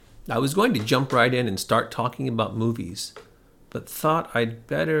I was going to jump right in and start talking about movies, but thought I'd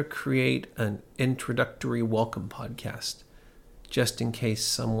better create an introductory welcome podcast, just in case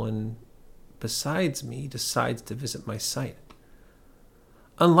someone besides me decides to visit my site.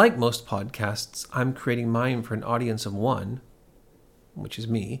 Unlike most podcasts, I'm creating mine for an audience of one, which is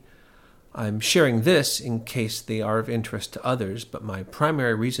me. I'm sharing this in case they are of interest to others, but my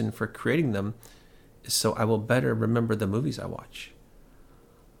primary reason for creating them is so I will better remember the movies I watch.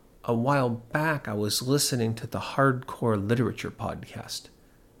 A while back, I was listening to the Hardcore Literature podcast,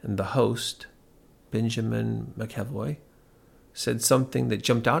 and the host, Benjamin McEvoy, said something that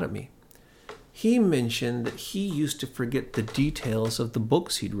jumped out at me. He mentioned that he used to forget the details of the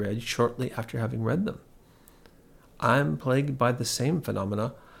books he'd read shortly after having read them. I'm plagued by the same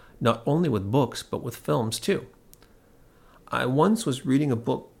phenomena, not only with books, but with films too. I once was reading a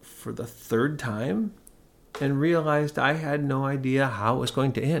book for the third time and realized I had no idea how it was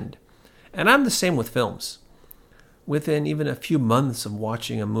going to end. And I'm the same with films. Within even a few months of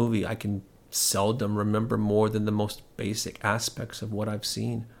watching a movie, I can seldom remember more than the most basic aspects of what I've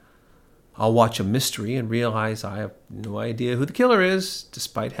seen. I'll watch a mystery and realize I have no idea who the killer is,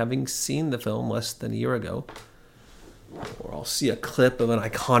 despite having seen the film less than a year ago. Or I'll see a clip of an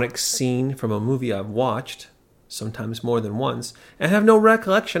iconic scene from a movie I've watched, sometimes more than once, and have no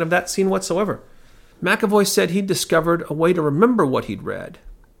recollection of that scene whatsoever. McEvoy said he'd discovered a way to remember what he'd read,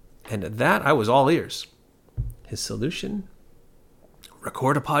 and at that I was all ears. His solution?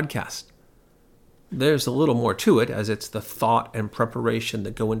 Record a podcast. There's a little more to it, as it's the thought and preparation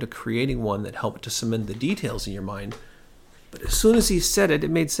that go into creating one that help to cement the details in your mind, but as soon as he said it, it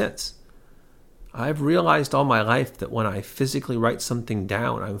made sense. I've realized all my life that when I physically write something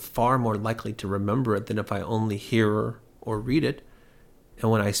down, I'm far more likely to remember it than if I only hear or read it. And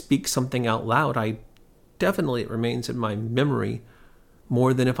when I speak something out loud, it remains in my memory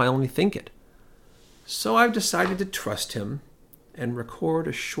more than if I only think it. So I've decided to trust him and record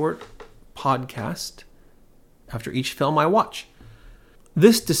a short podcast after each film I watch.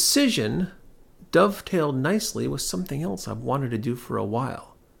 This decision dovetailed nicely with something else I've wanted to do for a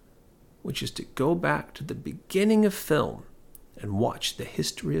while, which is to go back to the beginning of film and watch the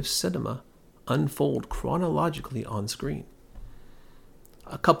history of cinema unfold chronologically on screen.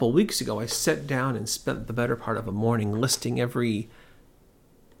 A couple weeks ago, I sat down and spent the better part of a morning listing every,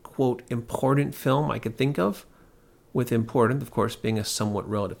 quote, important film I could think of, with important, of course, being a somewhat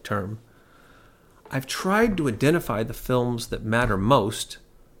relative term. I've tried to identify the films that matter most,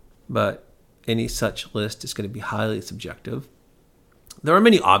 but any such list is going to be highly subjective. There are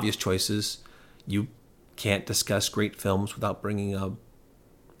many obvious choices. You can't discuss great films without bringing up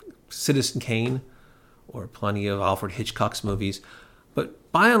Citizen Kane or plenty of Alfred Hitchcock's movies.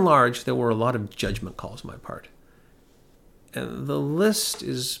 But by and large, there were a lot of judgment calls on my part. And the list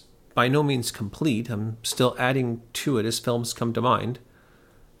is by no means complete. I'm still adding to it as films come to mind.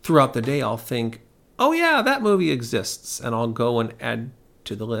 Throughout the day, I'll think, oh yeah, that movie exists, and I'll go and add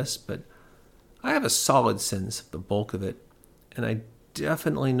to the list. But I have a solid sense of the bulk of it, and I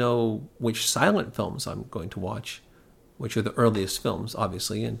definitely know which silent films I'm going to watch, which are the earliest films,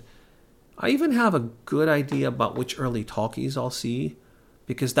 obviously, and I even have a good idea about which early talkies I'll see,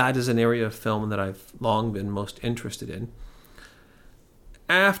 because that is an area of film that I've long been most interested in.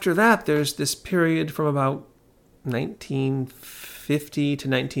 After that, there's this period from about 1950 to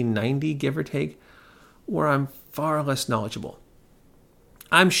 1990, give or take, where I'm far less knowledgeable.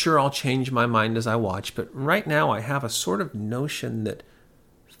 I'm sure I'll change my mind as I watch, but right now I have a sort of notion that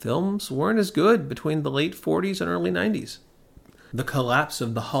films weren't as good between the late 40s and early 90s. The collapse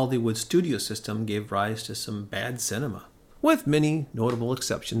of the Hollywood studio system gave rise to some bad cinema, with many notable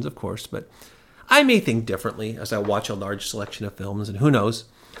exceptions, of course, but I may think differently as I watch a large selection of films, and who knows,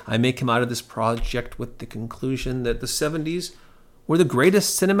 I may come out of this project with the conclusion that the 70s were the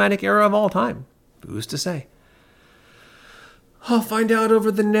greatest cinematic era of all time. Who's to say? I'll find out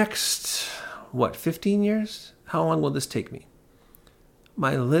over the next, 15 years? How long will this take me?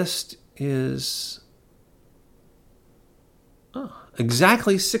 My list is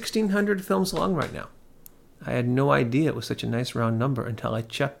exactly 1,600 films long right now. I had no idea it was such a nice round number until I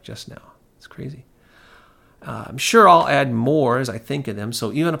checked just now. It's crazy. I'm sure I'll add more as I think of them,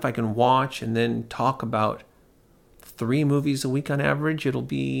 so even if I can watch and then talk about 3 movies a week on average, it'll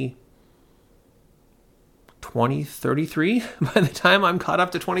be 2033 by the time I'm caught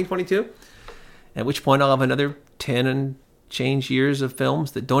up to 2022, at which point I'll have another 10 and change years of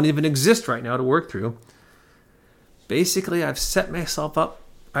films that don't even exist right now to work through. Basically, I've set myself up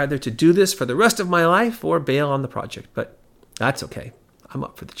either to do this for the rest of my life or bail on the project, but that's okay. I'm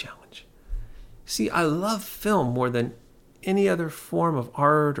up for the challenge. See, I love film more than any other form of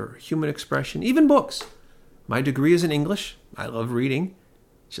art or human expression, even books. My degree is in English. I love reading,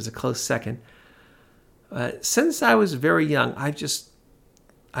 which is a close second. Since I was very young,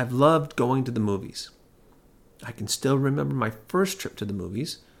 I've loved going to the movies. I can still remember my first trip to the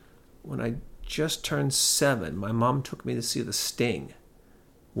movies. When I just turned 7, my mom took me to see The Sting,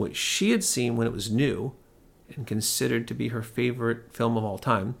 which she had seen when it was new and considered to be her favorite film of all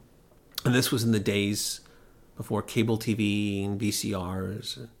time. And this was in the days before cable TV and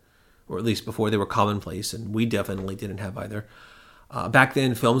VCRs, or at least before they were commonplace, and we definitely didn't have either. Back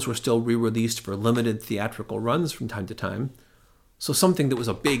then, films were still re-released for limited theatrical runs from time to time. So something that was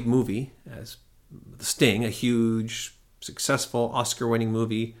a big movie, as The Sting, a huge, successful, Oscar-winning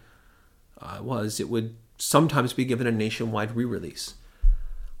movie, it would sometimes be given a nationwide re-release.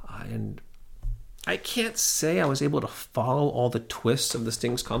 And I can't say I was able to follow all the twists of The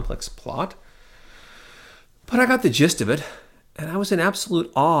Sting's complex plot, but I got the gist of it, and I was in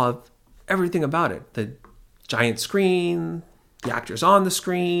absolute awe of everything about it. The giant screen, the actors on the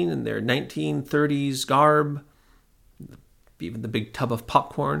screen in their 1930s garb, even the big tub of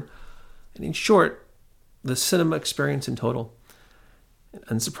popcorn, and in short, the cinema experience in total.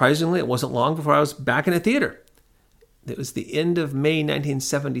 Unsurprisingly, it wasn't long before I was back in a theater. It was the end of May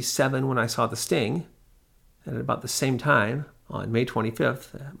 1977 when I saw The Sting, and at about the same time, on May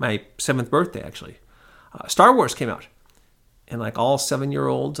 25th, my 7th birthday actually, Star Wars came out. And like all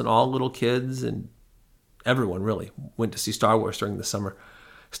 7-year-olds and all little kids and everyone really went to see Star Wars during the summer.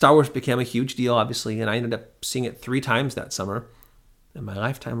 Star Wars became a huge deal, obviously, and I ended up seeing it 3 times that summer. And my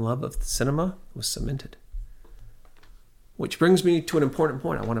lifetime love of the cinema was cemented. Which brings me to an important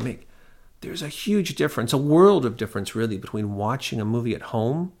point I want to make. There's a huge difference, a world of difference really, between watching a movie at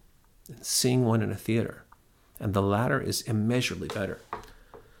home and seeing one in a theater. And the latter is immeasurably better.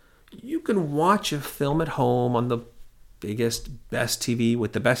 You can watch a film at home on the biggest, best TV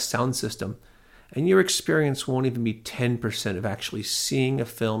with the best sound system, and your experience won't even be 10% of actually seeing a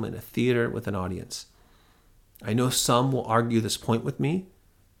film in a theater with an audience. I know some will argue this point with me.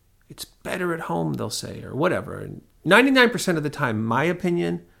 It's better at home, they'll say, or whatever. And 99% of the time, my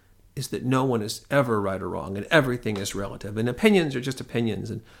opinion is that no one is ever right or wrong, and everything is relative, and opinions are just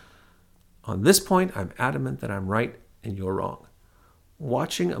opinions. And on this point, I'm adamant that I'm right and you're wrong.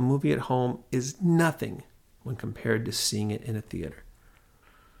 Watching a movie at home is nothing when compared to seeing it in a theater.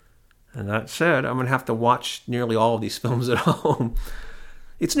 And that said, I'm going to have to watch nearly all of these films at home.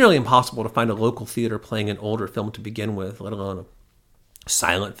 It's nearly impossible to find a local theater playing an older film to begin with, let alone a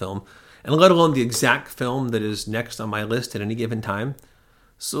silent film, and let alone the exact film that is next on my list at any given time.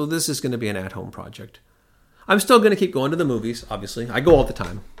 So this is going to be an at-home project. I'm still going to keep going to the movies, obviously. I go all the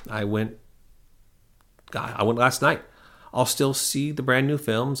time. I went last night. I'll still see the brand new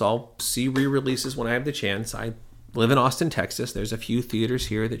films. I'll see re-releases when I have the chance. I live in Austin, Texas. There's a few theaters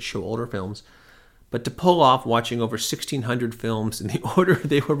here that show older films. But to pull off watching over 1,600 films in the order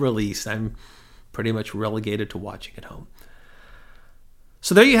they were released, I'm pretty much relegated to watching at home.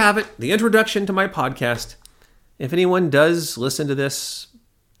 So there you have it, the introduction to my podcast. If anyone does listen to this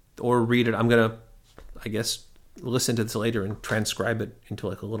or read it, I'm going to, I guess, listen to this later and transcribe it into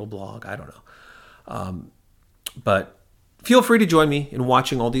like a little blog. I don't know. But feel free to join me in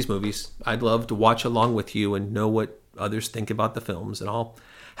watching all these movies. I'd love to watch along with you and know what others think about the films, and I'll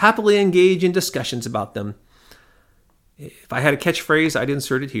happily engage in discussions about them. If I had a catchphrase, I'd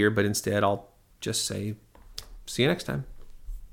insert it here, but instead I'll just say, see you next time.